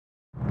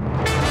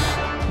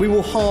We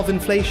will halve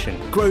inflation,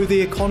 grow the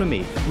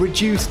economy,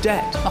 reduce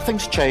debt.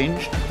 Nothing's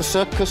changed. The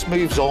circus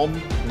moves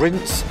on.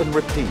 Rinse and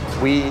repeat.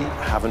 We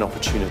have an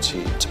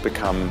opportunity to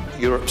become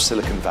Europe's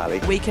Silicon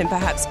Valley. We can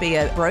perhaps be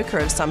a broker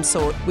of some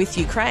sort with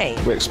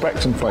Ukraine. We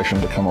expect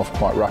inflation to come off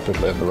quite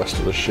rapidly in the rest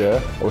of this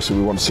year. Obviously,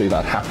 we want to see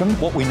that happen.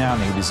 What we now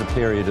need is a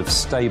period of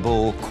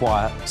stable,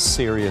 quiet,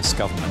 serious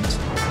government.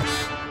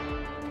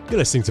 You're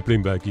listening to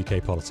Bloomberg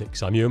UK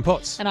Politics. I'm Ewan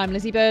Potts. And I'm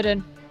Lizzie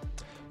Burden.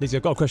 Lizzie,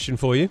 I've got a question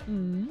for you.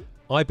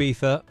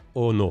 Ibiza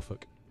or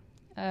Norfolk?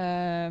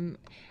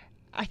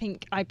 I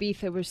think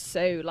Ibiza was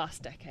so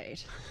last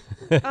decade.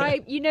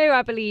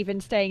 I believe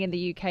in staying in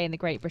the UK in the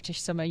Great British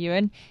Summer,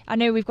 Ewan. I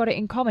know we've got it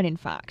in common, in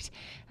fact.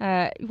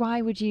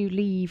 Why would you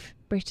leave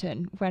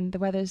Britain when the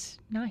weather's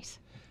nice?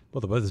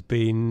 Well, the weather's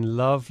been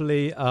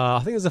lovely. I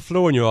think there's a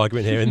flaw in your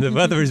argument here, and the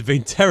weather has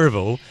been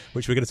terrible,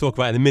 which we're going to talk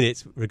about in a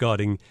minute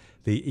regarding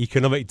the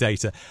economic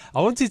data.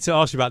 I wanted to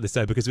ask you about this,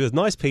 though, because there was a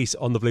nice piece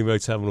on the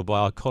Bloomberg Terminal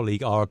by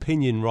our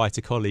opinion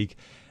writer colleague,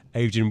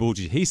 Adrian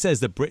Woolridge. He says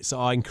that Brits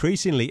are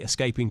increasingly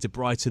escaping to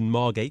Brighton,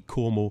 Margate,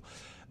 Cornwall,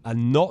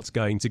 and not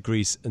going to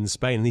Greece and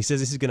Spain. And he says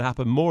this is going to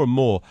happen more and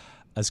more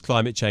as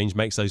climate change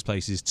makes those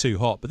places too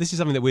hot. But this is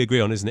something that we agree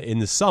on, isn't it? In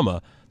the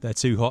summer, they're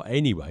too hot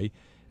anyway,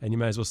 and you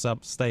may as well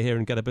stay here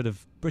and get a bit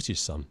of British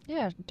sun.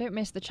 Yeah, don't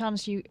miss the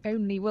chance you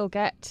only will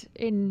get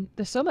in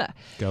the summer.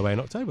 Go away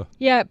in October.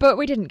 Yeah, but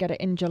we didn't get it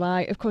in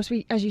July. Of course,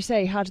 we, as you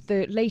say, had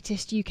the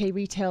latest UK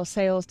retail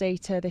sales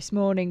data this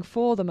morning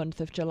for the month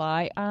of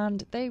July,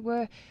 and they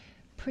were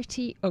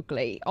pretty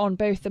ugly on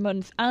both the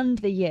month and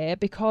the year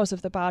because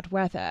of the bad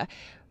weather.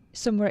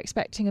 Some were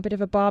expecting a bit of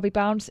a Barbie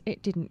bounce.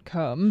 It didn't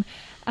come.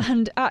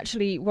 And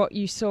actually what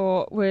you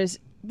saw was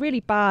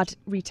really bad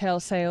retail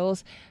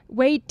sales,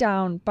 weighed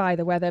down by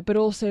the weather, but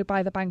also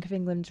by the Bank of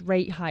England's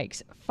rate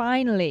hikes.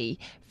 Finally,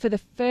 for the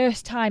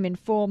first time in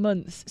 4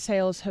 months,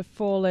 sales have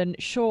fallen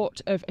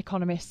short of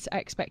economists'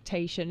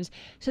 expectations.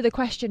 So the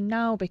question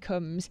now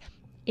becomes,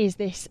 is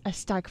this a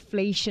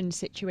stagflation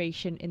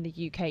situation in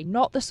the UK?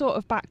 Not the sort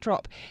of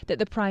backdrop that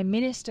the Prime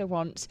Minister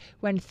wants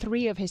when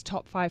 3 of his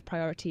top 5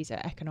 priorities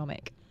are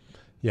economic.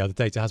 Yeah, the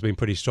data has been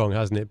pretty strong,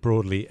 hasn't it,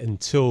 broadly,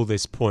 until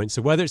this point.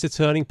 So whether it's a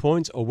turning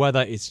point or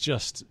whether it's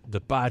just the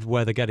bad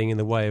weather getting in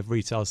the way of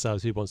retail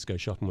sales, who wants to go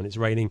shopping when it's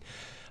raining?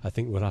 I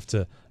think we'll have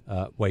to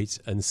wait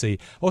and see.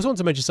 I also want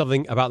to mention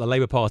something about the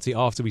Labour Party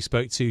after we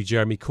spoke to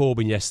Jeremy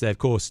Corbyn yesterday. Of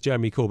course,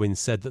 Jeremy Corbyn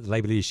said that the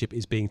Labour leadership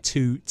is being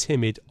too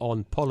timid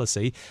on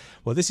policy.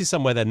 Well, this is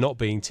somewhere they're not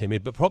being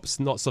timid, but perhaps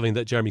not something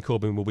that Jeremy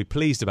Corbyn will be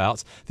pleased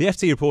about. The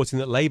FT reporting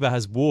that Labour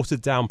has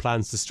watered down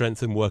plans to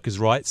strengthen workers'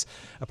 rights.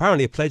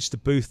 Apparently, a pledge to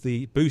boost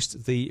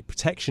the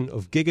protection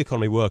of gig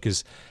economy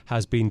workers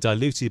has been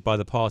diluted by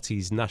the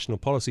party's National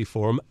Policy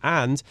Forum,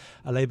 and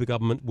a Labour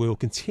government will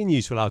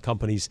continue to allow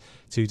companies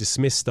to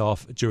dismiss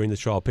staff during the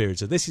trial period.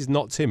 So this is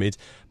not timid,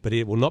 but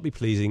it will not be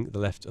pleasing the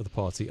left of the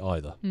party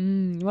either.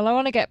 Well, I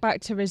want to get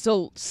back to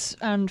results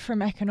and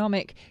from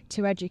economic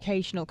to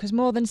educational, because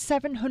more than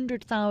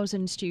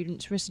 700,000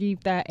 students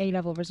received their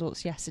A-level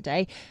results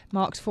yesterday,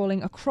 marks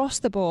falling across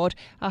the board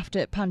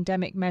after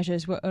pandemic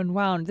measures were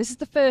unwound. This is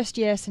the first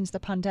year since the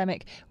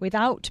pandemic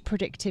without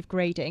predictive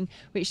grading,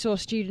 which saw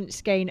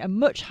students gain a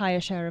much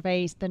higher share of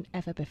A's than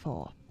ever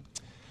before.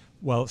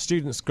 Well,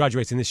 students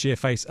graduating this year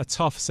face a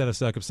tough set of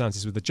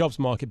circumstances, with the jobs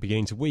market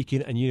beginning to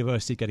weaken and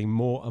university getting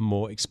more and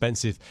more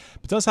expensive.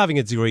 But does having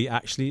a degree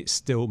actually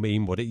still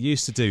mean what it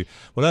used to do?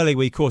 Well, earlier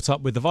we caught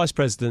up with the Vice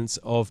President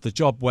of the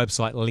job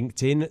website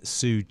LinkedIn,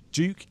 Sue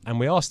Duke, and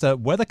we asked her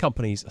whether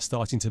companies are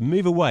starting to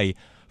move away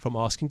from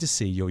asking to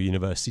see your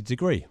university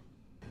degree.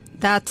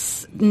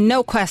 That's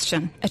no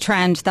question a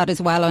trend that is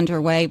well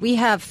underway. We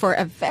have for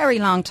a very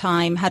long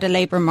time had a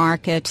labour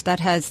market that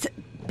has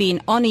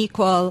been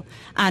unequal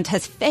and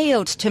has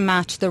failed to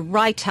match the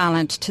right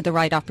talent to the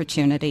right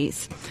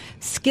opportunities.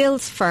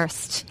 Skills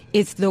first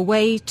is the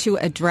way to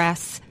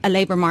address a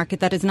labour market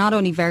that is not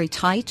only very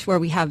tight, where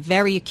we have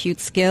very acute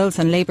skills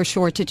and labour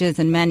shortages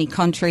in many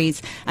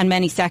countries and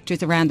many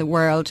sectors around the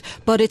world,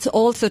 but it's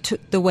also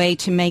the way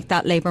to make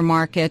that labour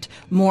market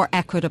more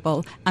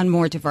equitable and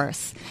more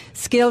diverse.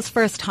 Skills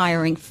first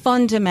hiring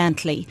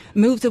fundamentally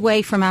moves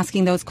away from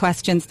asking those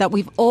questions that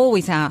we've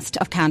always asked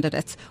of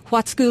candidates.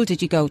 What school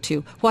did you go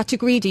to? What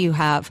degree do you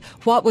have?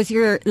 What was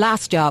your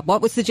last job?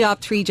 What was the job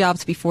 3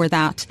 jobs before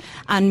that?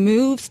 And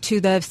moves to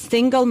the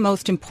single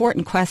most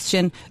important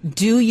question,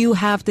 do you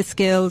have the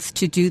skills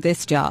to do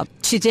this job?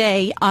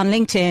 Today on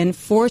LinkedIn,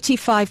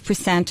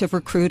 45% of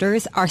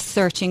recruiters are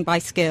searching by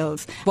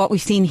skills. What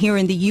we've seen here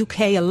in the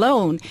UK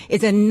alone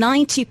is a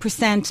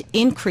 90%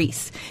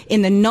 increase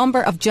in the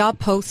number of job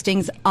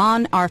postings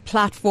on our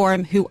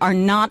platform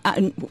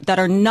that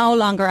are no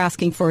longer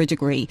asking for a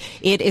degree.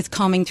 It is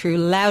coming through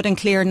loud and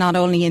clear, not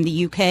only in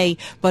the UK,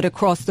 but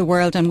across the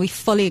world, and we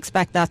fully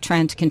expect that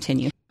trend to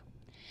continue.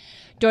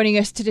 Joining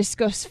us to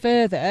discuss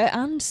further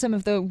and some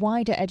of the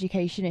wider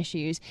education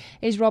issues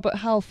is Robert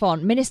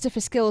Halfon, Minister for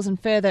Skills and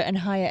Further and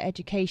Higher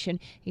Education.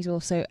 He's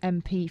also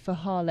MP for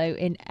Harlow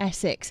in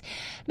Essex.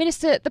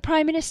 Minister, the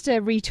Prime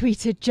Minister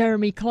retweeted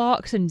Jeremy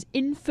Clarkson's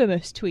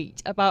infamous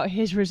tweet about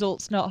his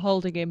results not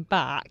holding him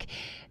back.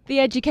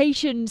 The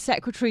Education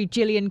Secretary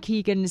Gillian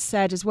Keegan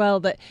said as well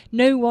that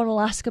no one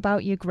will ask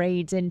about your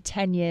grades in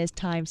 10 years'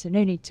 time, so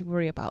no need to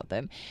worry about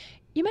them.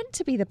 You're meant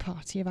to be the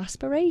party of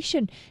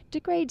aspiration. Do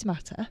grades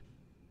matter?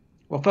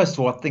 Well, first of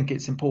all, I think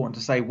it's important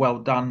to say well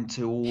done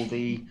to all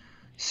the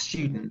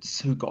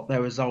students who got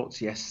their results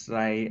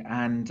yesterday,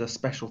 and a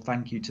special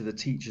thank you to the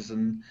teachers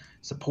and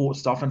support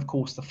staff, and of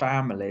course the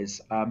families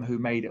who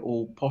made it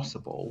all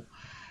possible.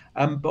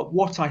 But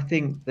what I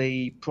think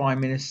the Prime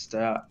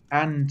Minister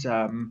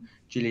and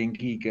Gillian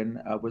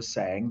Keegan was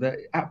saying, that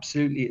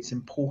absolutely it's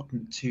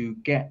important to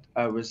get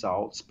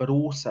results, but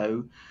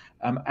also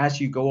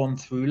as you go on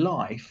through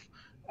life,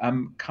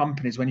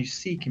 companies, when you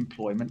seek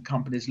employment,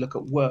 companies look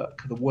at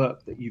the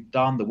work that you've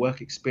done, the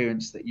work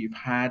experience that you've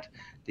had,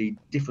 the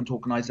different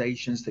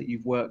organisations that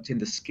you've worked in,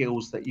 the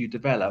skills that you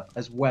develop,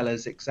 as well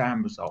as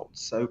exam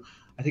results. So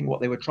I think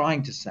what they were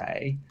trying to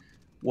say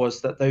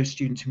was that those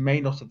students who may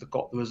not have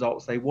got the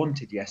results they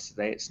wanted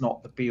yesterday, it's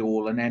not the be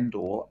all and end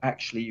all.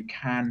 Actually, you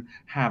can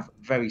have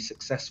very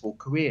successful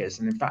careers.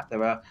 And in fact,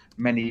 there are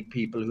many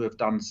people who have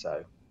done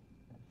so.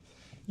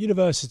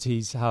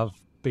 Universities have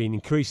been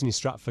increasingly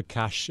strapped for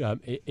cash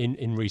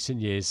in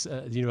recent years.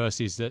 The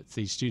universities that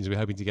these students were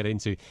hoping to get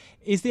into.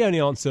 Is the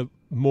only answer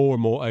more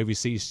and more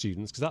overseas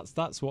students? Because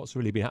that's what's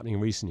really been happening in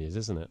recent years,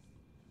 isn't it?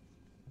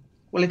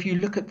 Well, if you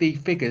look at the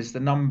figures, the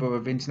number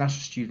of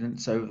international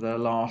students over the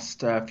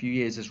last few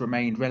years has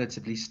remained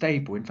relatively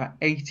stable. In fact,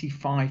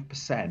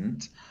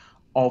 85%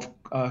 of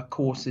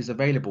courses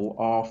available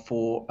are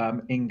for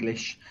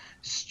English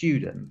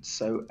students,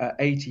 so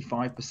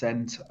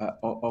 85%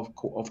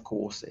 of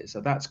courses.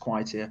 So that's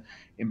quite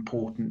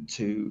important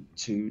to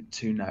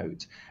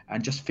note.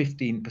 And just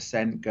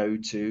 15% go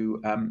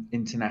to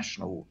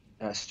international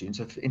students.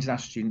 So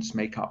international students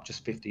make up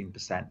just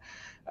 15%.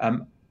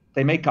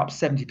 They make up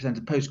 70%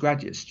 of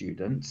postgraduate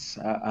students.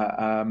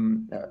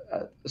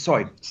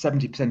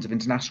 70% of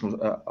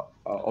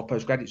of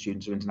postgraduate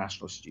students are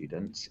international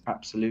students,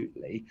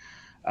 absolutely.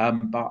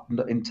 But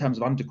in terms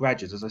of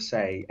undergraduates, as I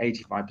say,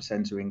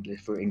 85% are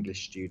for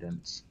English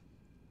students.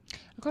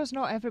 Of course,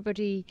 not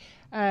everybody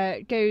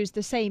goes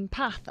the same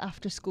path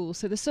after school.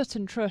 So the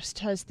Sutton Trust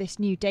has this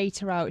new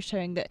data out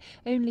showing that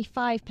only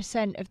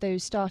 5% of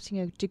those starting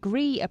a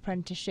degree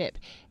apprenticeship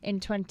in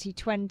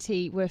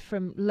 2020 were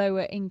from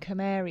lower income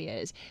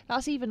areas.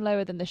 That's even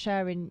lower than the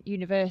share in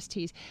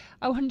universities.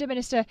 I wonder,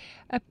 Minister,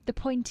 the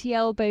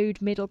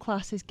pointy-elbowed middle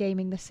class is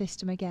gaming the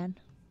system again?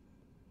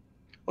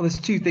 Well, there's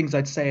two things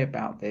I'd say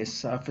about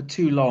this. For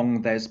too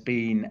long, there's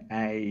been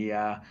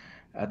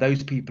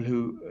those people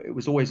who it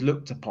was always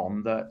looked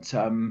upon that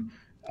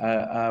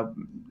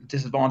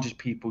disadvantaged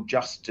people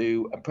just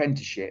do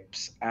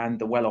apprenticeships and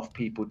the well-off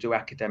people do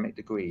academic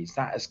degrees.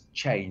 That has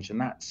changed, and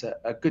that's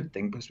a good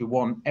thing, because we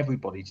want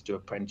everybody to do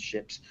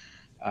apprenticeships,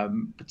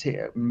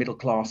 particularly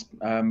middle-class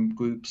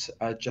groups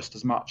just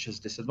as much as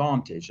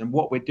disadvantaged. And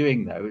what we're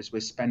doing, though, is we're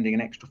spending an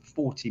extra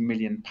 £40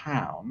 million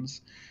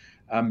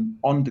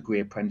on degree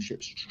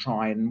apprenticeships to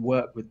try and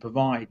work with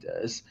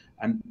providers,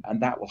 and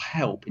that will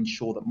help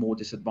ensure that more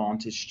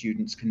disadvantaged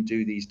students can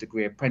do these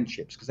degree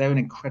apprenticeships, because they're an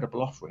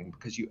incredible offering,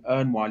 because you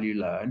earn while you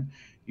learn,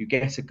 you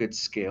get a good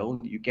skill,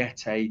 you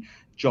get a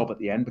job at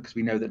the end, because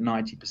we know that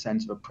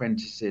 90% of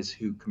apprentices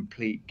who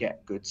complete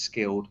get good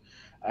skilled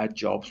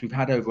jobs. We've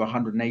had over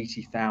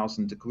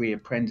 180,000 degree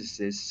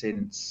apprentices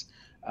since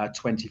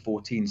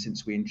 2014,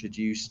 since we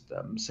introduced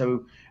them.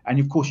 So, and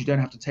of course, you don't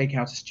have to take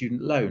out a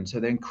student loan. So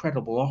they're an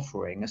incredible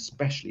offering,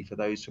 especially for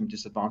those from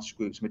disadvantaged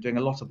groups. We're doing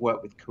a lot of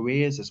work with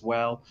careers as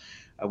well,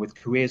 with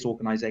careers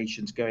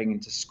organisations going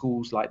into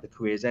schools like the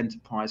Careers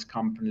Enterprise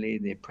Company,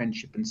 the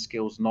Apprenticeship and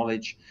Skills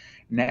Knowledge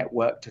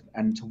Network,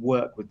 to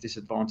work with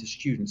disadvantaged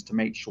students to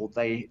make sure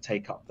they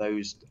take up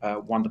those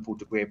wonderful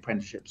degree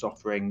apprenticeships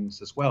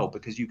offerings as well,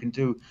 because you can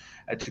do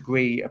a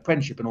degree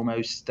apprenticeship in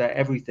almost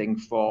everything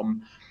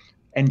from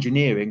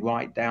engineering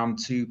right down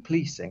to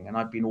policing. And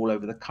I've been all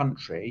over the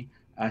country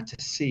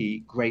to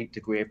see great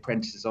degree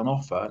apprentices on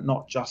offer,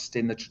 not just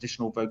in the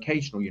traditional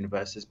vocational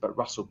universities, but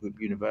Russell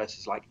Group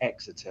universities like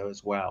Exeter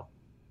as well.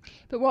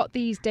 But what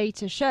these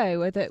data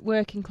show are that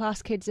working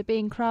class kids are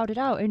being crowded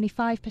out. Only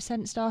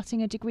 5%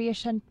 starting a degree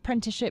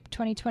apprenticeship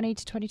 2020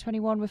 to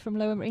 2021 were from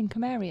lower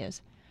income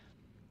areas.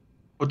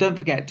 Well, don't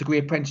forget, degree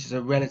apprentices are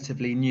a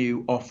relatively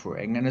new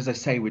offering. And as I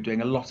say, we're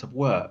doing a lot of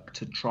work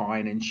to try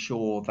and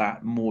ensure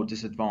that more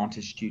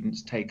disadvantaged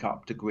students take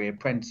up degree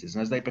apprentices.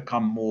 And as they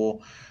become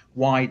more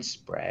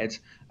widespread,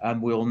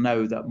 we'll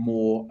know that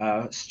more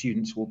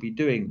students will be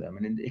doing them.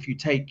 And if you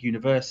take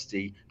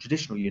university,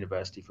 traditional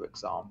university, for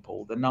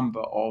example, the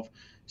number of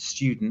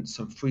students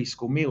and free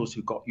school meals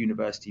who got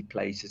university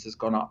places has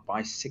gone up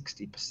by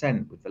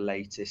 60% with the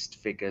latest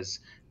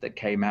figures that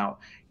came out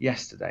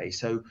yesterday.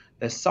 So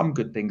there's some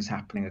good things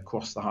happening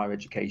across the higher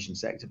education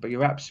sector, but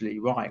you're absolutely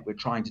right. We're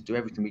trying to do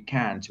everything we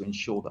can to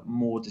ensure that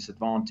more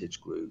disadvantaged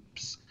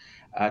groups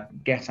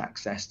get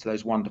access to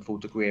those wonderful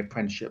degree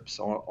apprenticeships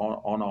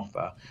on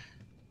offer.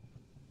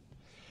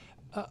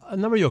 A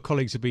number of your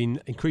colleagues have been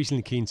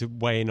increasingly keen to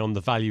weigh in on the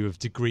value of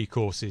degree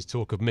courses,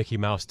 talk of Mickey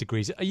Mouse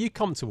degrees. Are you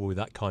comfortable with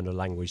that kind of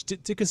language?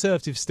 Do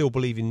Conservatives still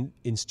believe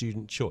in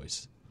student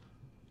choice?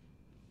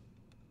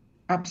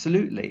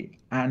 Absolutely.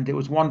 And it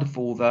was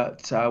wonderful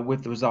that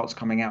with the results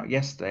coming out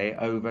yesterday,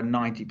 over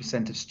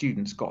 90% of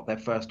students got their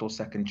first or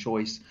second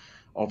choice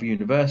of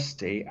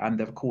university, and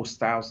there are of course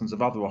thousands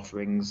of other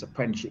offerings,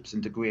 apprenticeships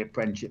and degree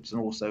apprenticeships, and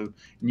also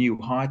new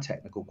higher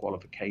technical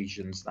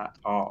qualifications that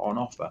are on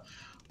offer.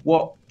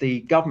 What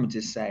the government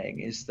is saying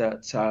is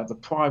that the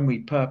primary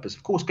purpose,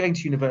 of course, going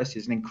to university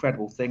is an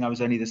incredible thing. I was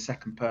only the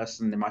second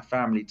person in my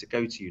family to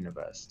go to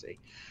university.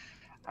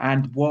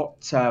 And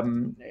what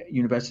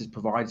universities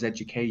provide is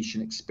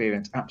education,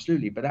 experience,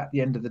 absolutely. But at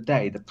the end of the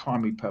day, the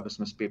primary purpose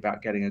must be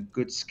about getting a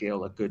good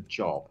skill, a good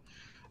job.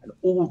 And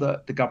all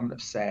that the government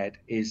have said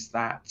is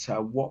that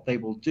what they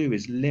will do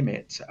is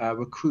limit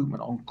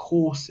recruitment on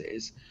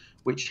courses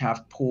which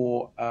have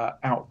poor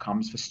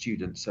outcomes for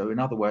students. So in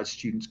other words,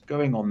 students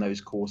going on those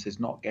courses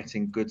not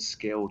getting good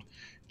skilled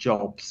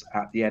jobs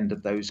at the end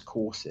of those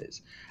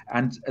courses.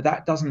 And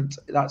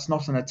that's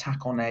not an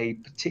attack on a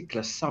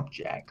particular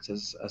subject,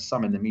 as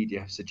some in the media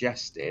have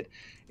suggested.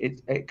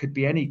 It could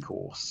be any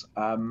course,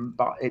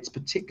 but it's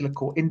particular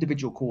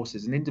individual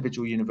courses and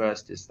individual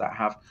universities that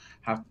have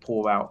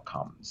poor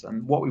outcomes.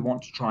 And what we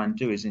want to try and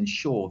do is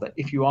ensure that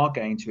if you are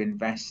going to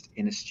invest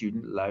in a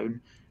student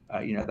loan,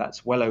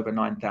 that's well over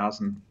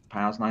 £9,000,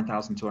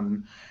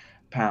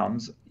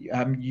 £9,200.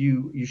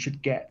 You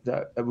should get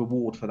a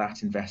reward for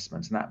that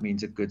investment, and that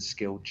means a good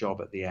skilled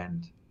job at the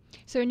end.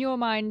 So in your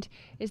mind,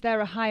 is there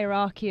a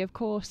hierarchy of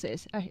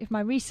courses? If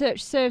my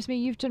research serves me,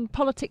 you've done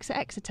politics at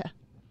Exeter.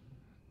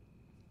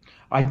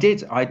 I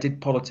did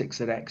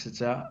politics at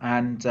Exeter,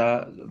 and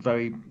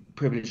very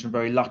privileged and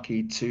very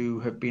lucky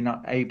to have been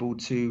able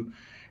to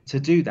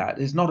do that.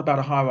 It's not about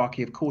a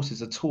hierarchy of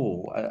courses at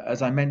all.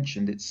 As I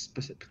mentioned, it's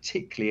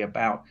particularly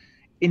about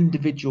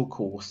individual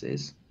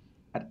courses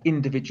at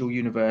individual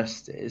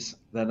universities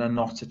that are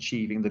not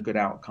achieving the good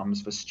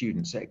outcomes for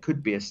students. So it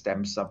could be a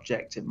STEM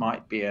subject, it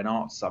might be an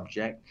art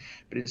subject,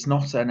 but it's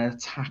not an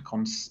attack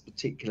on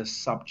particular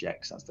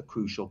subjects. That's the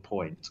crucial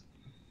point.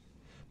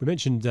 We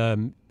mentioned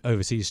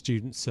overseas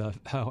students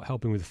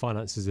helping with the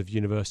finances of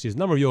universities. A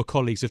number of your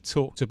colleagues have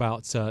talked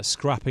about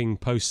scrapping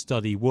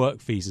post-study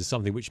work visas,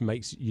 something which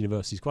makes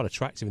universities quite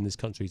attractive in this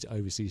country to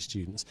overseas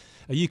students.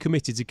 Are you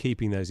committed to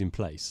keeping those in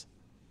place?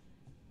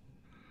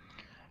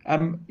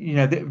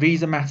 The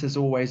visa matter is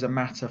always a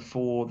matter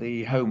for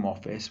the Home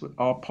Office.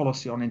 Our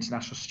policy on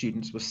international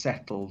students was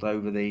settled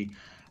over the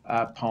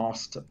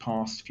past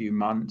few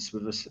months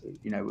with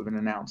an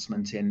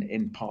announcement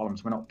in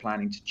Parliament. We're not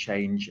planning to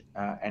change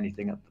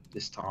anything at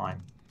this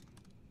time.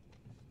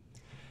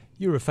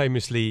 You're a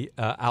famously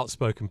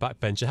outspoken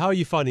backbencher. How are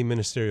you finding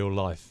ministerial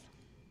life?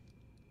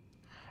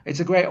 It's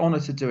a great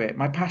honour to do it.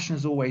 My passion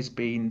has always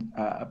been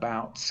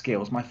about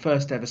skills. My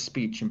first ever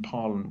speech in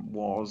Parliament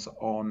was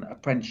on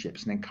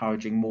apprenticeships and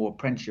encouraging more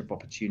apprenticeship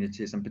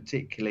opportunities, and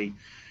particularly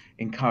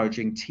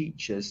encouraging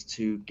teachers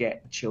to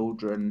get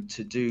children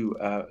to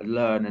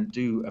learn and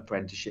do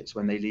apprenticeships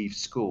when they leave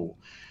school.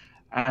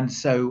 And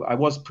so I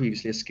was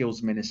previously a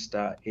skills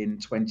minister in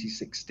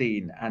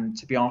 2016, and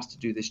to be asked to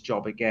do this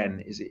job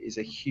again is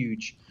a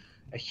huge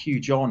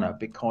honour,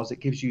 because it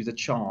gives you the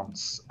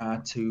chance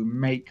to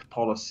make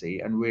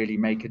policy and really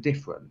make a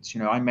difference.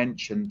 I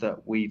mentioned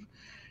that we've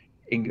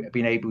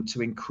been able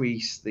to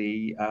increase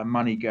the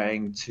money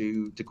going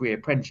to degree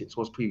apprenticeships.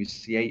 Was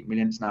previously 8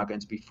 million, it's now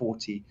going to be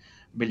 £40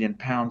 million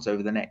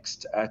over the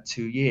next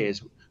 2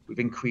 years. We've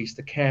increased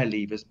the care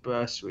leavers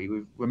bursary.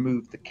 We've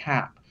removed the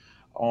cap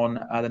on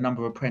the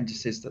number of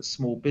apprentices that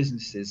small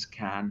businesses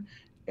can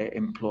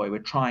employ. We're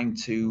trying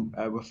to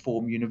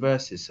reform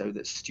universities so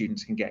that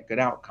students can get good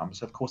outcomes.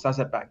 So of course, as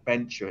a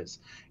backbencher,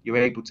 you're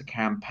able to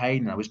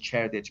campaign. I was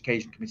chair of the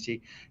Education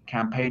Committee,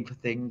 campaign for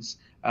things,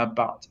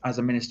 but as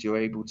a minister, you're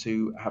able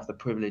to have the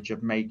privilege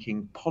of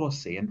making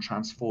policy and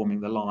transforming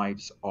the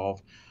lives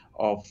of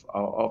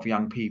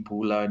young people,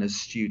 learners,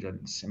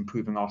 students,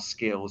 improving our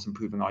skills,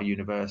 improving our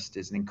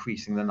universities, and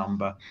increasing the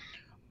number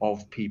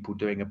of people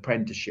doing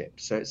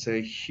apprenticeships. So it's a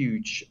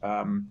huge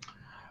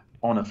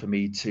honour for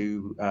me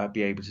to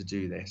be able to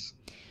do this.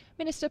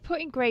 Minister,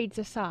 putting grades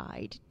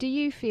aside, do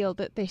you feel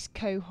that this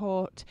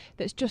cohort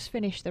that's just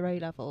finished their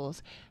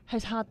A-levels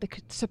has had the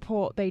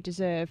support they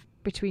deserve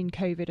between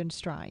COVID and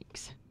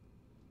strikes?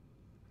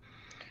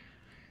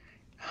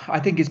 I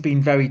think it's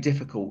been very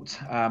difficult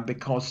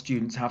because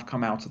students have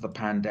come out of the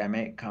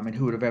pandemic. I mean,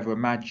 who would have ever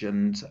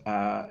imagined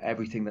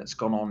everything that's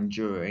gone on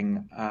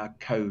during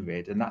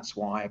COVID? And that's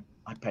why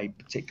I pay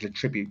particular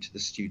tribute to the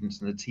students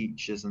and the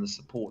teachers and the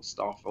support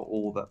staff for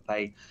all that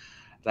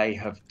they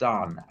have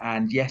done.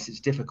 And yes,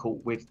 it's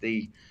difficult with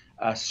the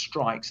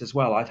strikes as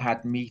well. I've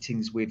had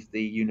meetings with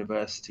the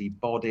university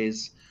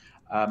bodies.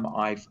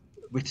 I've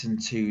written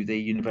to the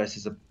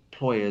university's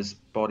employers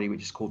body,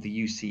 which is called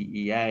the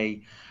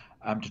UCEA,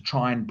 to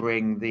try and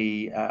bring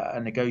the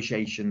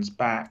negotiations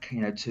back,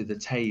 to the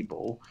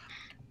table.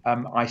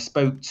 I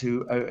spoke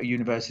to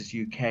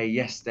Universities UK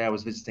yesterday. I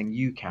was visiting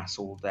UCAS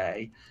all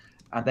day,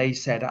 and they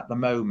said at the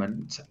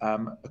moment,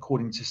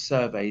 according to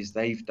surveys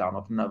they've done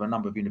of a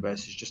number of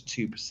universities, just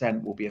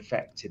 2% will be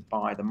affected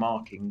by the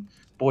marking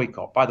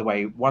boycott. By the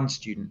way, one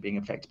student being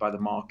affected by the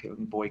marking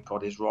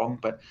boycott is wrong,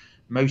 but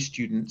most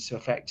students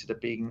affected are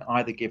being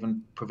either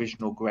given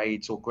provisional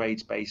grades or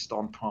grades based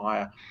on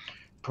prior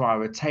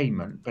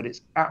attainment. But it's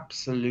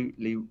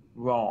absolutely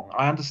wrong.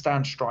 I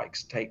understand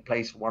strikes take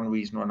place for one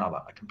reason or another.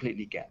 I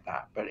completely get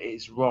that, but it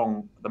is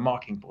wrong. The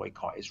marking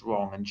boycott is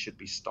wrong and should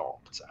be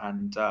stopped.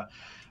 And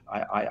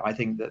I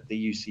think that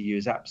the UCU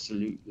is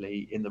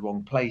absolutely in the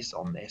wrong place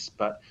on this,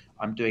 but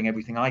I'm doing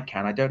everything I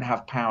can. I don't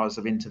have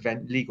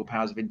legal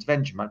powers of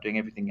intervention. I'm doing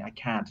everything I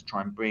can to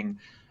try and bring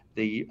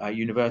the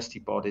university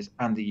bodies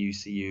and the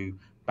UCU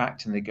back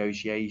to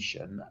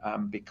negotiation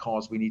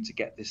because we need to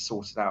get this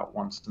sorted out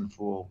once and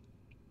for all.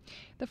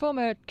 The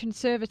former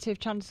Conservative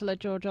Chancellor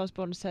George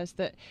Osborne says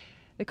that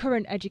the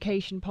current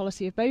education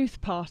policy of both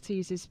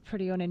parties is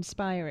pretty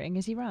uninspiring.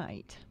 Is he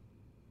right?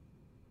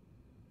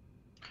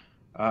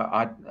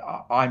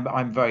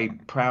 I'm very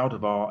proud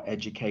of our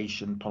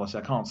education policy.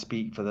 I can't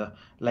speak for the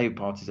Labour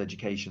Party's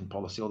education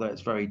policy, although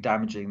it's very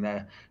damaging.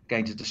 They're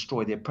going to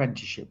destroy the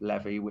apprenticeship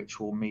levy, which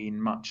will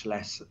mean much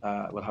less.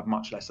 We'll have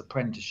much less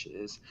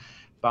apprentices.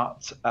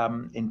 But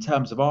in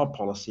terms of our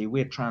policy,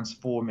 we're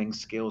transforming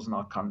skills in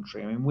our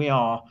country. I mean, we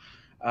are,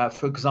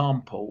 for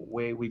example,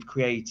 we've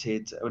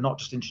not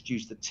just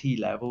introduced the T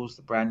levels,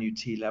 the brand new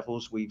T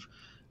levels. We've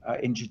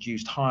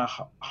introduced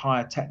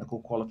higher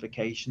technical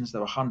qualifications.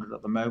 There are 100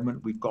 at the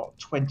moment. We've got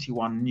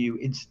 21 new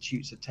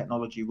institutes of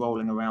technology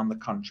rolling around the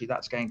country.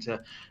 That's going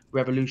to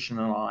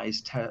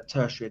revolutionise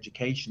tertiary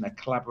education. There are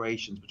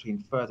collaborations between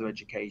further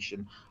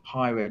education,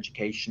 higher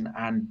education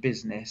and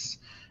business,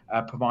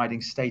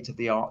 providing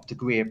state-of-the-art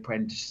degree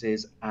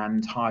apprentices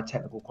and higher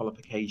technical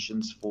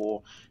qualifications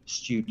for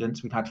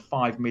students. We've had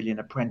 5 million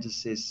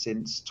apprentices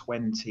since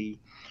 2010,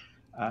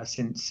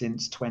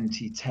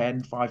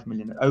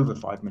 over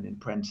 5 million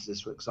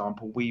apprentices, for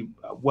example. We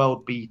are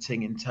world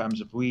beating in terms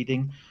of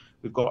reading.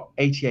 We've got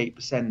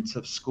 88%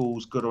 of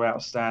schools good or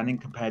outstanding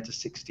compared to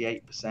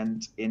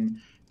 68% in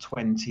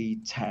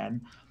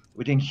 2010.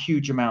 We're doing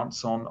huge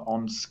amounts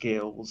on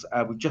skills.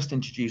 I've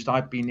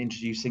been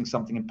introducing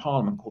something in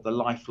Parliament called the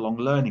lifelong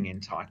learning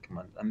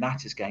entitlement, and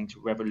that is going to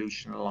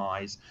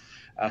revolutionise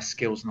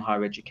skills in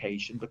higher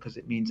education because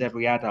it means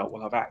every adult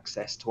will have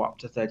access to up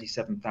to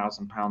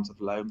 £37,000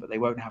 of loan, but they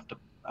won't have to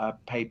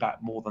pay back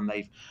more than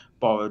they've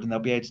borrowed, and they'll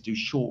be able to do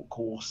short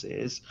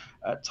courses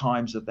at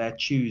times of their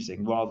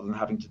choosing rather than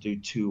having to do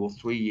 2 or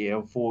 3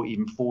 year or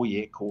even 4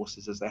 year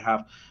courses as they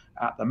have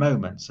at the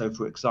moment. So,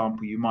 for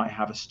example, you might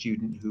have a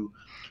student who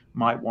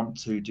might want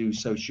to do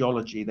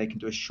sociology. They can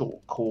do a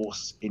short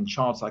course in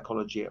child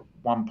psychology at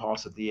one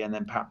part of the year and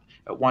then perhaps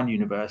at one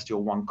university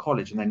or one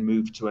college, and then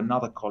move to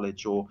another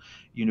college or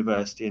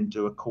university and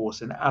do a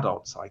course in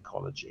adult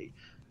psychology.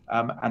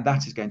 And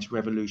that is going to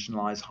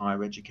revolutionise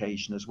higher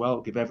education as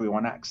well, give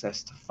everyone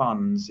access to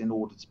funds in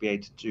order to be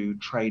able to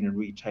train and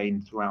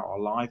retain throughout our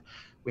life.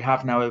 We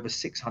have now over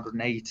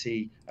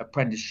 680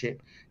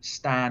 apprenticeship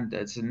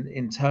standards. And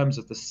in terms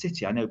of the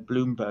city, I know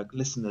Bloomberg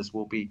listeners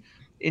will be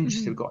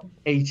interested. We've got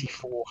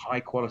 84 high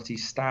quality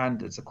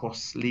standards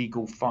across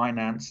legal,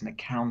 finance and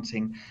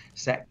accounting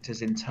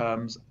sectors in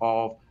terms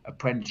of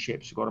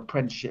apprenticeships. We've got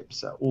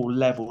apprenticeships at all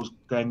levels,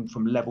 going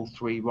from level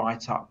 3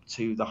 right up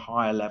to the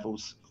higher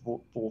levels,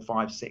 4,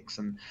 5, 6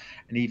 and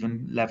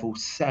even level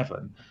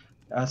 7.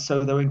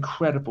 So they're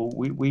incredible.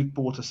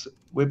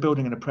 We're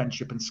building an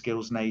apprenticeship and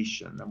skills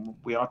nation, and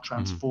we are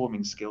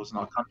transforming skills in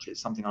our country.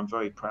 It's something I'm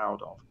very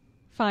proud of.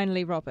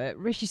 Finally, Robert,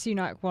 Rishi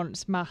Sunak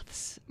wants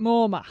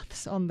more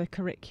maths on the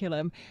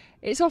curriculum.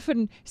 It's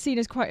often seen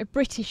as quite a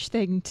British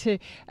thing to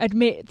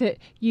admit that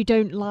you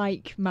don't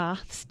like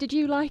maths. Did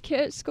you like it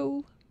at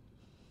school?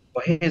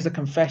 Well, here's a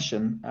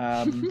confession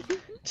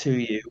to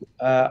you.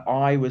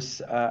 I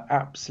was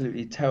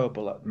absolutely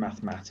terrible at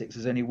mathematics.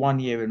 There's only 1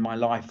 year in my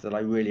life that I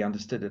really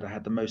understood it. I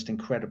had the most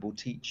incredible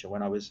teacher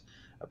when I was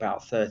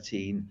about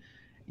 13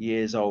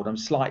 years old. I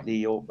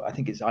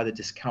think it's either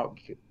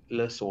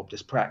dyscalculus or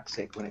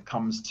dyspraxic when it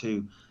comes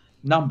to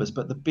numbers.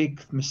 But the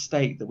big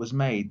mistake that was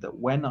made, that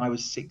when I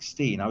was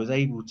 16,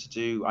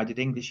 I did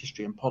English,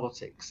 history and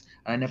politics,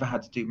 and I never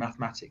had to do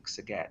mathematics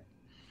again.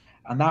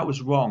 And that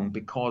was wrong,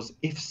 because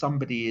if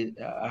somebody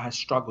has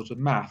struggles with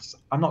maths,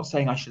 I'm not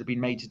saying I should have been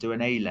made to do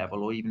an A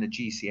level or even a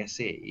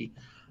GCSE,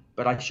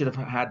 but I should have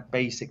had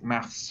basic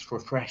maths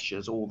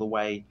refreshers all the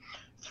way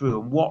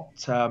through. And what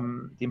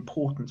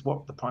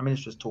what the Prime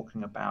Minister is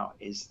talking about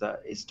is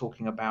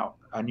talking about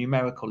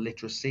numerical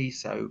literacy,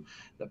 so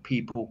that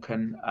people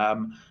can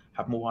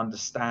have more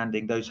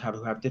understanding, those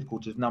who have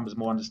difficulty with numbers,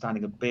 more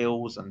understanding of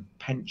bills and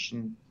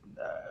pension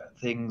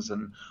things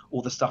and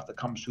all the stuff that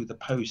comes through the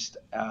post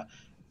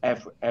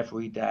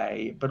every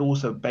day, but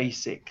also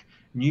basic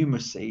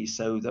numeracy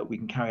so that we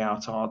can carry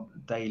out our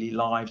daily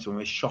lives when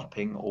we're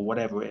shopping or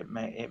whatever it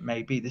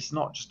may be. This is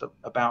not just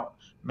about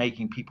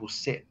making people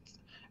sit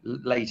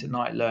late at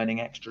night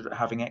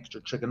having extra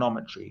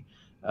trigonometry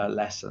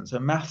lessons. So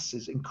maths to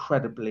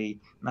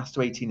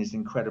 18 is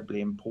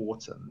incredibly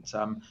important,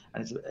 and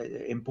it's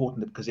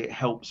important because it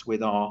helps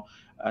with our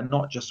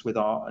not just with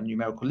our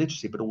numerical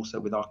literacy, but also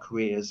with our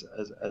careers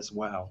as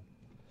well.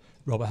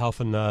 Robert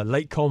Halfon,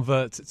 late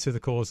convert to the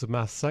cause of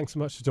maths. Thanks so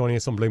much for joining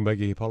us on Bloomberg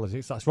EU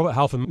Politics. That's Robert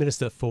Halfon,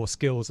 Minister for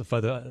Skills,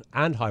 Further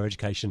and Higher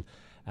Education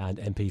and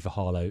MP for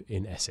Harlow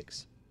in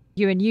Essex.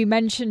 Ewan, you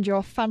mentioned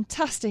your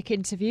fantastic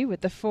interview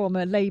with the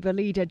former Labour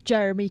leader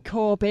Jeremy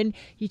Corbyn.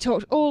 You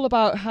talked all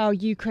about how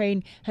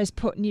Ukraine has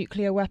put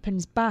nuclear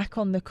weapons back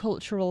on the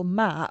cultural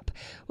map.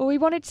 Well, we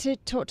wanted to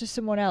talk to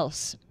someone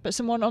else, but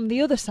someone on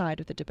the other side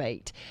of the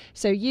debate.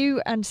 So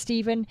you and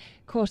Stephen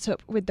caught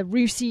up with the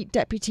RUSI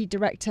Deputy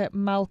Director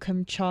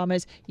Malcolm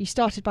Chalmers. You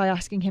started by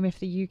asking him if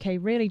the UK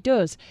really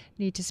does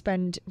need to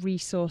spend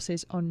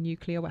resources on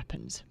nuclear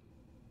weapons.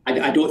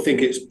 I don't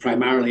think it's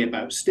primarily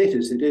about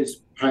status. It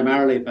is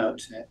primarily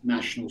about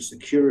national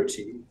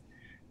security.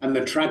 And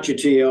the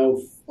tragedy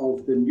of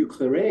the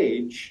nuclear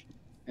age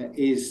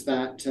is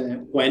that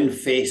when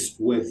faced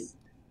with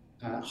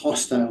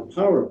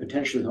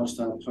potentially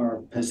hostile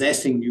power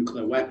possessing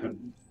nuclear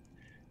weapons,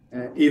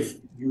 if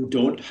you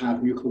don't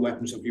have nuclear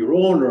weapons of your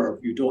own or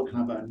if you don't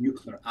have a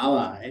nuclear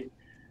ally,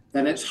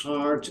 then it's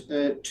hard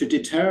to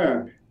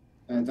deter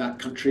that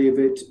country if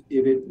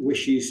it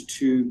wishes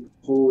to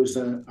pose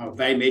a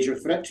very major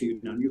threat to you.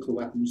 Now, nuclear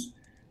weapons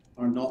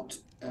are not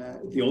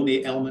the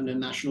only element in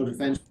national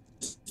defence.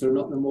 They're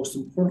not the most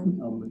important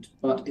element,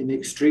 but in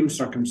extreme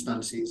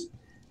circumstances,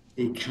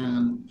 they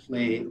can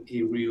play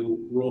a real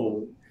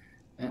role.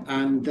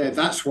 And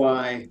that's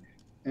why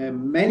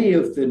many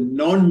of the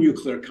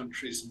non-nuclear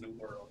countries in the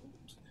world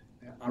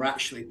are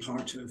actually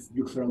part of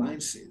nuclear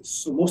alliances.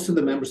 So most of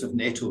the members of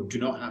NATO do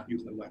not have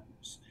nuclear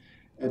weapons,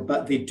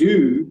 but they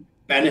do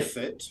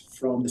benefit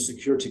from the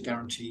security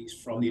guarantees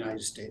from the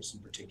United States in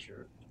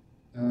particular,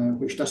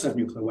 which does have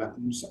nuclear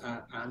weapons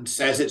and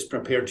says it's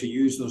prepared to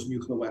use those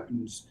nuclear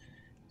weapons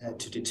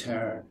to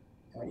deter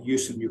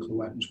use of nuclear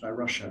weapons by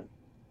Russia.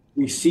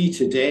 We see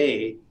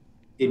today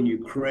in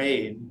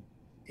Ukraine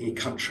a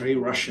country,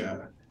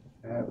 Russia,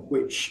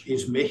 which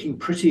is making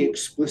pretty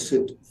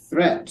explicit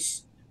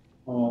threats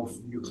of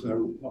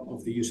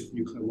the use of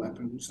nuclear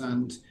weapons.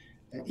 And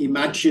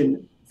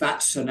imagine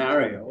that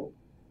scenario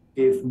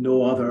if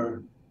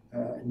no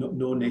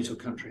NATO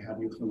country had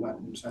nuclear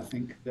weapons. I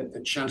think that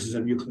the chances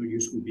of nuclear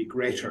use would be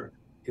greater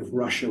if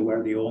Russia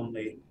were the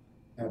only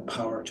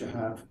power to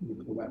have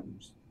nuclear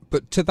weapons.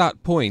 But to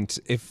that point,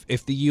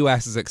 if the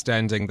US is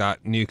extending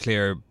that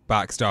nuclear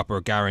backstop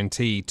or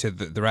guarantee to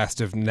the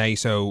rest of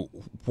NATO,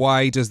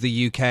 why does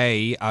the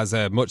UK, as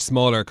a much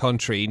smaller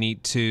country,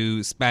 need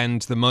to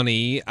spend the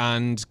money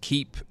and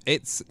keep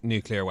its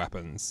nuclear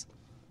weapons?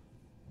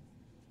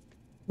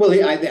 Well,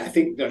 I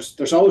think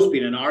there's always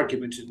been an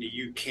argument in the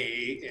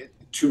UK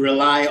to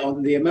rely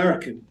on the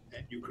American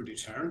nuclear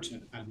deterrent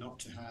and not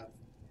to have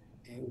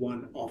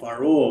one of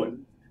our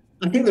own.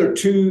 I think there are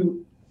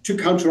two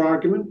counter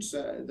arguments.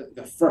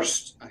 The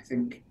first, I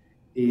think,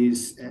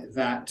 is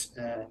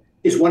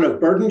is one of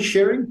burden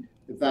sharing,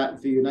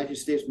 that the United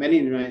States, many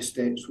in the United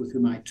States with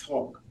whom I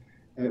talk,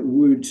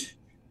 would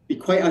be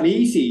quite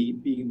uneasy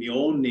being the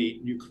only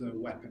nuclear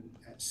weapon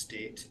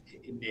state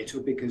in NATO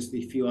because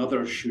they feel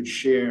others should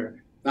share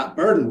that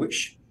burden,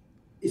 which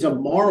is a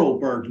moral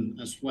burden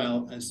as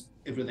well as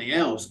everything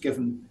else,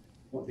 given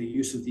what the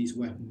use of these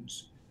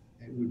weapons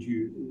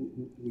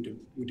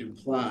would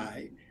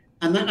imply.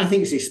 And that, I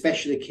think, is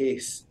especially the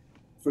case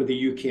for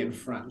the UK and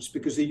France,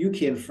 because the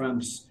UK and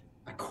France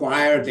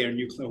acquired their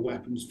nuclear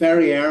weapons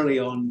very early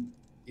on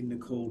in the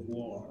Cold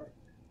War.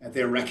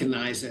 They're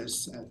recognized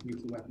as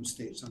nuclear weapon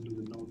states under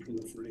the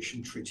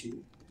Non-Proliferation Treaty.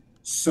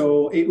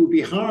 So it would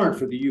be hard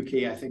for the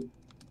UK, I think,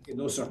 in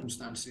those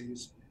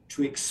circumstances,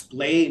 to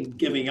explain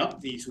giving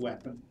up these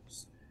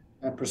weapons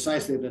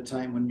precisely at a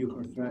time when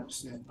nuclear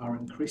threats are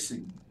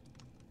increasing.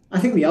 I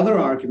think the other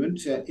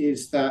argument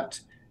is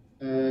that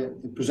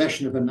the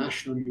possession of a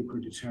national nuclear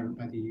deterrent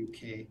by the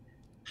UK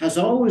has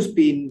always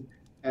been,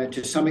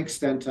 to some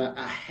extent,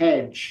 a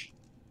hedge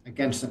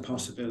against the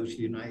possibility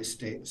the United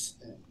States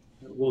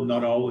will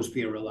not always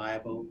be a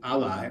reliable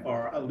ally,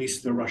 or at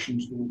least the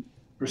Russians will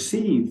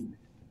perceive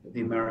that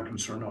the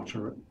Americans are not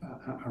a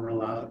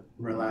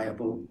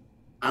reliable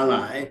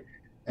ally.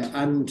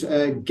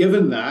 And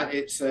given that,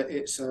 it's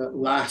a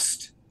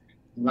last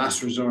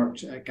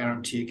resort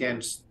guarantee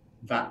against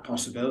that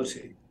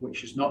possibility,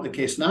 which is not the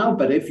case now.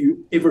 But if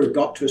you ever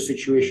got to a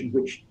situation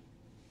which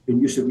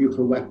the use of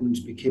nuclear weapons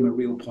became a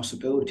real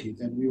possibility,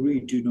 then we really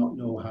do not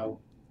know how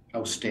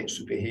states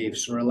would behave.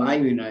 So relying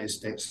on the United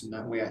States in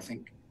that way, I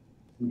think,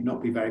 would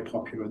not be very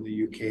popular in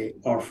the UK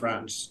or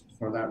France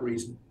for that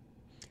reason.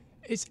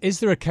 Is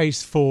there a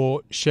case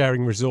for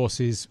sharing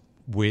resources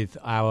with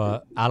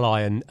our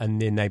ally and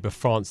near neighbour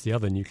France, the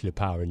other nuclear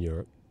power in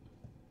Europe?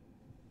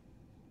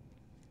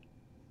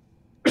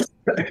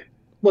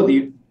 Well,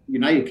 the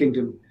United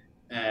Kingdom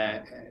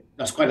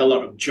does quite a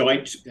lot of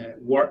joint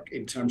work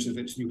in terms of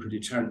its nuclear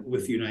deterrent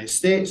with the United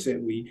States.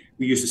 We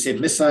use the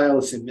same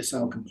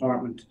missile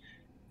compartment,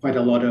 quite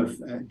a lot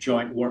of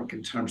joint work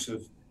in terms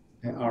of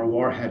our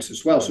warheads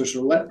as well. So there's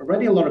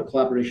already a lot of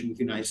collaboration with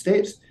the United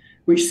States,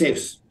 which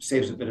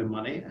saves a bit of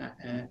money.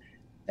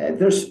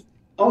 There's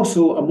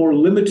also a more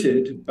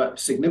limited but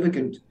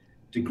significant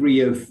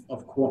degree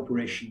of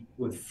cooperation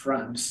with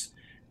France,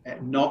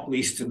 not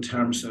least in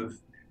terms of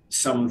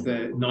some of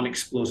the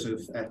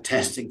non-explosive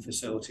testing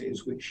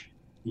facilities which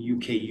the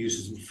UK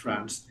uses in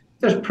France.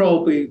 There's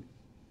probably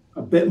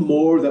a bit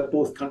more that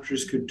both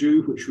countries could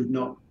do, which would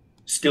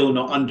still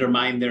not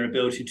undermine their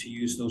ability to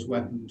use those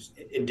weapons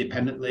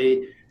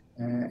independently.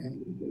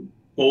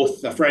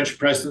 Both the French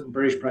president and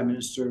British prime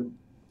minister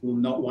will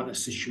not want a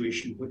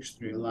situation in which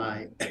they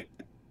rely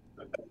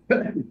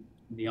on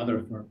the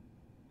other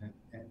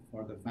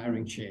for the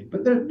firing chain.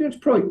 But there's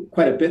probably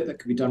quite a bit that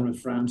could be done with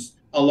France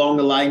along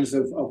the lines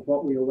of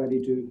what we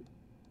already do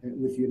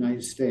with the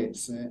United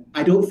States.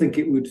 I don't think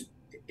it would,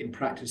 in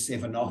practice,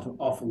 save an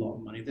awful lot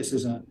of money. This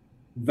is a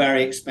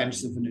very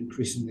expensive and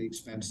increasingly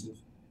expensive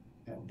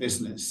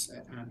business,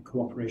 and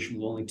cooperation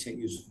will only take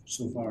you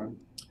so far in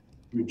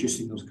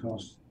reducing those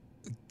costs.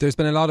 There's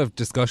been a lot of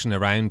discussion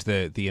around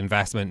the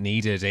investment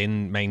needed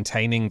in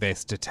maintaining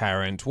this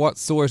deterrent. What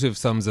sort of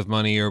sums of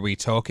money are we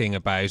talking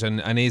about?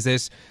 And is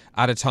it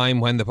at a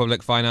time when the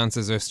public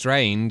finances are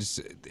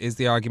strained? Is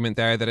the argument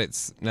there that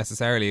it's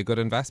necessarily a good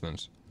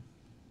investment?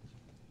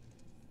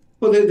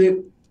 Well,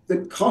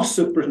 the costs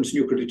of Britain's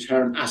nuclear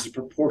deterrent as a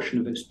proportion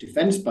of its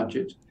defence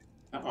budget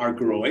are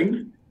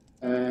growing.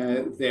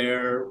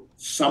 They're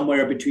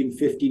somewhere between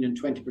 15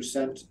 and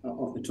 20%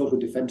 of the total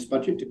defence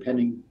budget,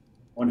 depending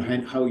on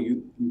how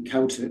you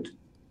count it.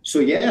 So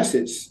yes,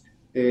 it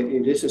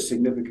is a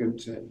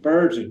significant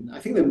burden. I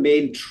think the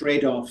main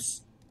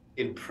trade-offs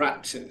in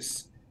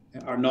practice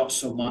are not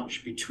so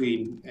much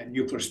between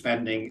nuclear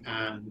spending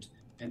and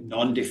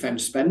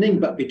non-defence spending,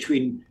 but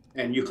between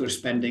nuclear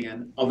spending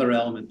and other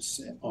elements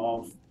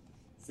of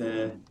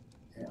the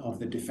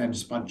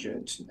defence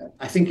budget.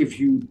 I think if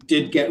you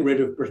did get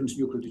rid of Britain's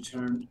nuclear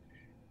deterrent,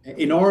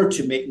 in order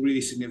to make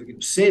really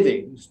significant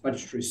savings,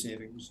 budgetary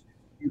savings,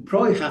 you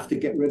probably have to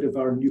get rid of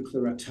our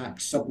nuclear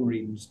attack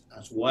submarines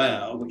as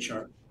well, which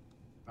are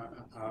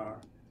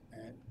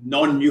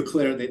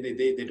non-nuclear.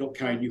 They don't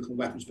carry nuclear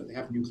weapons, but they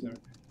have a nuclear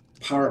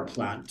power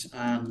plant.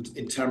 And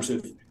in terms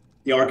of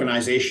the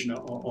organisation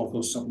of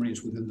those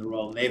submarines within the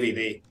Royal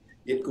Navy,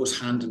 it goes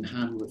hand in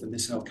hand with the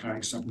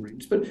missile-carrying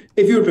submarines. But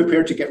if you were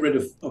prepared to get rid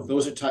of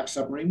those attack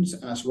submarines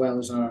as well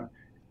as our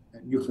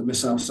nuclear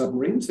missile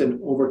submarines, then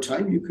over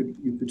time you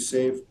could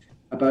save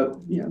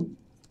about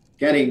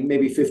getting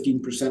maybe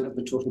 15% of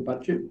the total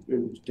budget,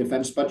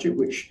 defence budget,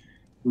 which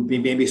would be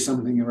maybe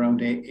something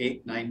around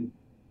 £8-9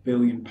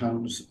 billion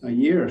a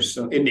year.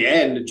 So in the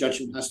end, a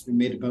judgment has to be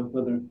made about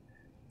whether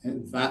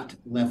that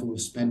level of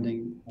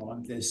spending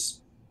on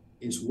this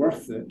is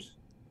worth it.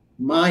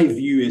 My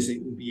view is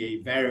it would be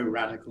a very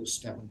radical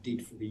step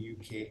indeed for the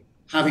UK,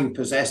 having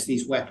possessed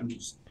these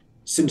weapons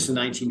since the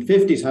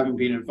 1950s, having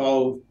been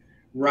involved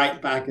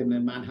right back in the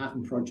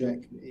Manhattan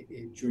Project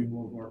during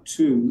World War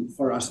II,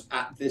 for us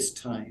at this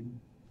time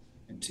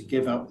to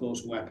give up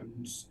those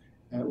weapons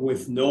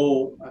with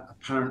no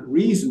apparent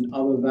reason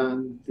other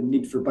than the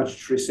need for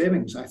budgetary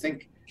savings. I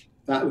think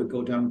that would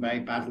go down very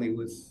badly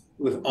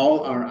with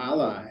all our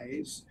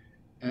allies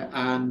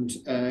and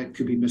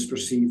could be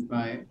misperceived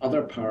by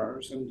other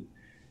powers. And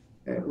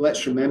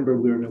let's remember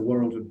we're in a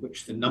world in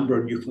which the number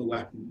of nuclear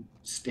weapon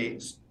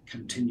states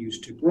continues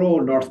to grow.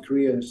 North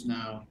Korea is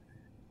now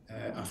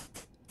a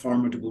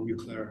formidable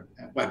nuclear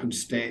weapon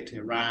state.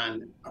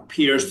 Iran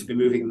appears to be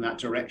moving in that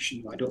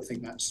direction. I don't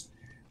think that's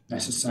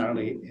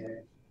necessarily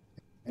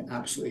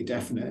absolutely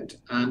definite.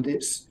 And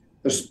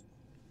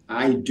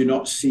I do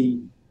not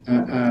see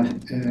a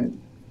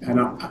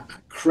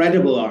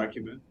credible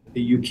argument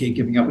the UK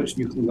giving up its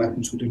nuclear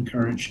weapons would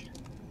encourage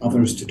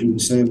others to do the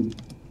same.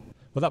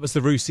 Well, that was the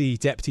RUSI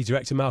Deputy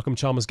Director Malcolm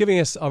Chalmers giving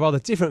us a rather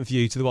different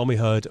view to the one we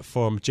heard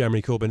from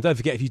Jeremy Corbyn. Don't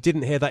forget, if you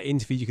didn't hear that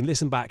interview, you can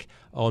listen back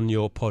on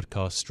your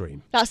podcast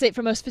stream. That's it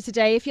from us for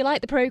today. If you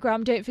like the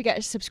programme, don't forget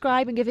to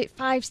subscribe and give it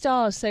 5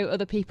 stars so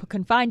other people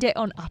can find it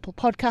on Apple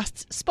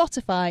Podcasts,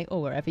 Spotify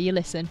or wherever you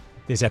listen.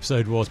 This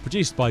episode was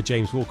produced by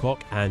James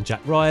Walcock and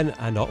Jack Ryan,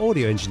 and our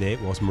audio engineer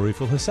was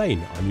Maruf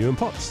Al-Hussein. I'm Ewan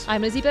Potts.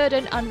 I'm Lizzie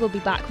Burden, and we'll be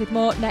back with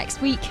more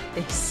next week.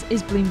 This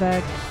is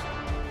Bloomberg.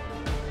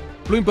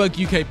 Bloomberg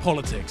UK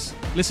Politics.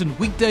 Listen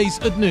weekdays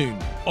at noon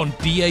on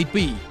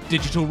DAB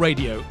Digital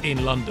Radio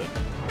in London.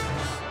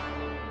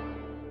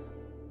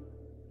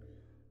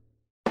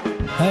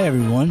 Hi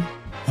everyone,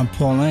 I'm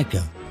Paul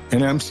Anka.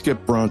 And I'm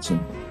Skip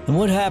Bronson. And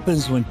what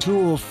happens when two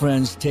old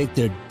friends take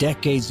their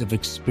decades of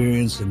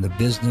experience in the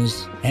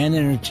business and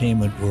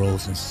entertainment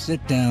worlds and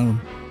sit down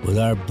with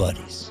our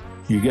buddies?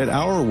 You get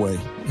Our Way,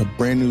 a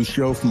brand new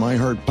show from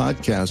iHeart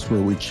Podcast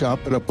where we chop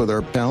it up with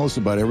our pals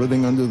about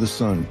everything under the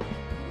sun.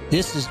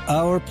 This is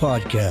our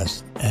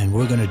podcast, and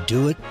we're going to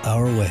do it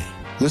our way.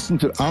 Listen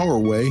to Our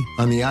Way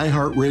on the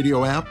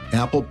iHeartRadio app,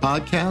 Apple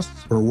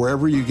Podcasts, or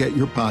wherever you get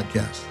your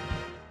podcasts.